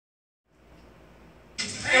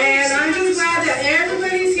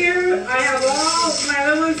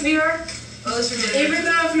Even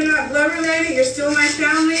though if you're not blood related, you're still my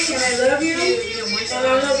family, and I love you. And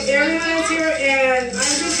I love everyone that's here, and I'm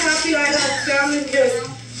just happy I have family because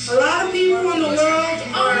a lot of people in the world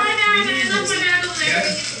are...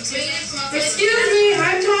 Excuse me,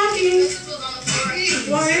 I'm talking.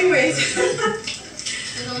 Well, anyways.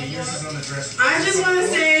 I just want to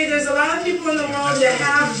say there's a lot of people in the world that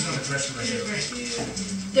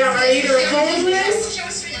are either homeless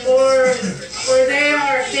or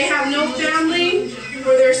they have no family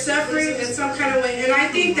or they're suffering in some kind of way. And I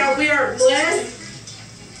think that we are blessed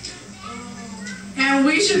and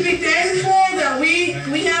we should be thankful that we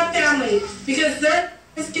have family because they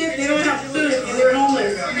don't have food and they're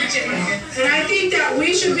homeless. And I think that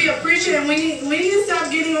we should be appreciative. We need to stop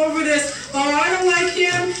getting over this, oh, I don't like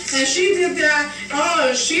him, and she did that,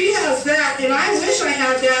 oh, she has that, and I wish I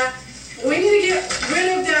had that. We need to get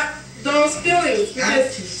rid of those feelings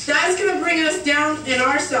because that's going to bring us down in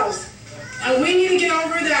ourselves. And we need to get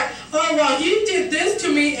over that, oh, well, he did this to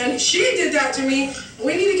me and she did that to me.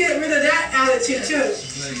 We need to get rid of that attitude too.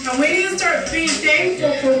 And we need to start being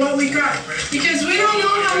thankful for what we got. Because we don't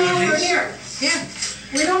know how long we're here. Yeah.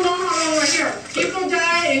 We don't know how long we're here. People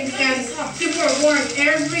die and people are born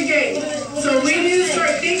every day. So we need to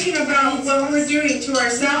start thinking about what we're doing to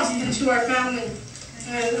ourselves and to our family.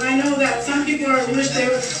 And I know that some people wish they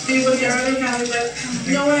would be with their other family, but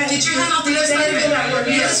you know what? Get your hand off the left side.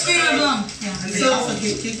 Just feel it along.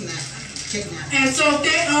 And so,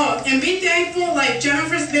 and be thankful, like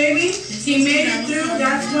Jennifer's baby, he made it through.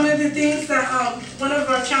 That's one of the things that, one of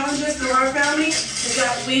our challenges to our family is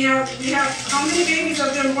that we have, how many babies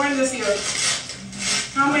have been born this year?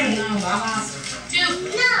 How many? Two.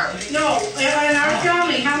 No, in our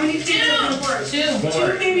family, how many kids have been born?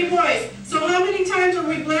 Two baby boys. So how many times are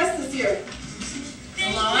we blessed this year?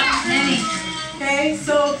 A lot. Many. Okay,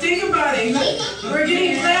 so think about it. We're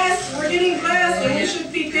getting blessed, and we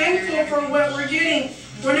should be thankful for what we're getting.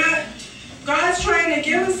 God's trying to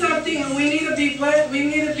give us something, and we need to be blessed. We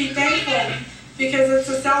need to be thankful because it's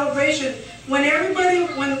a celebration. When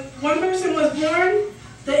one person was born,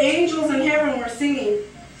 the angels in heaven were singing.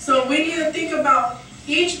 So we need to think about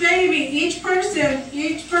each baby, each person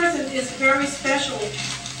is very special.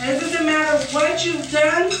 And it doesn't matter what you've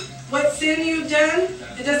done, what sin you've done,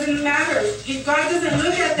 it doesn't matter. God doesn't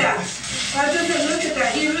look at that. God doesn't look at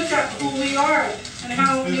that. He looks at who we are and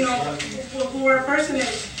how, who our person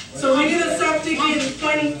is. So we need to stop thinking,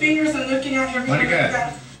 pointing fingers and looking at everyone like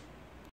that.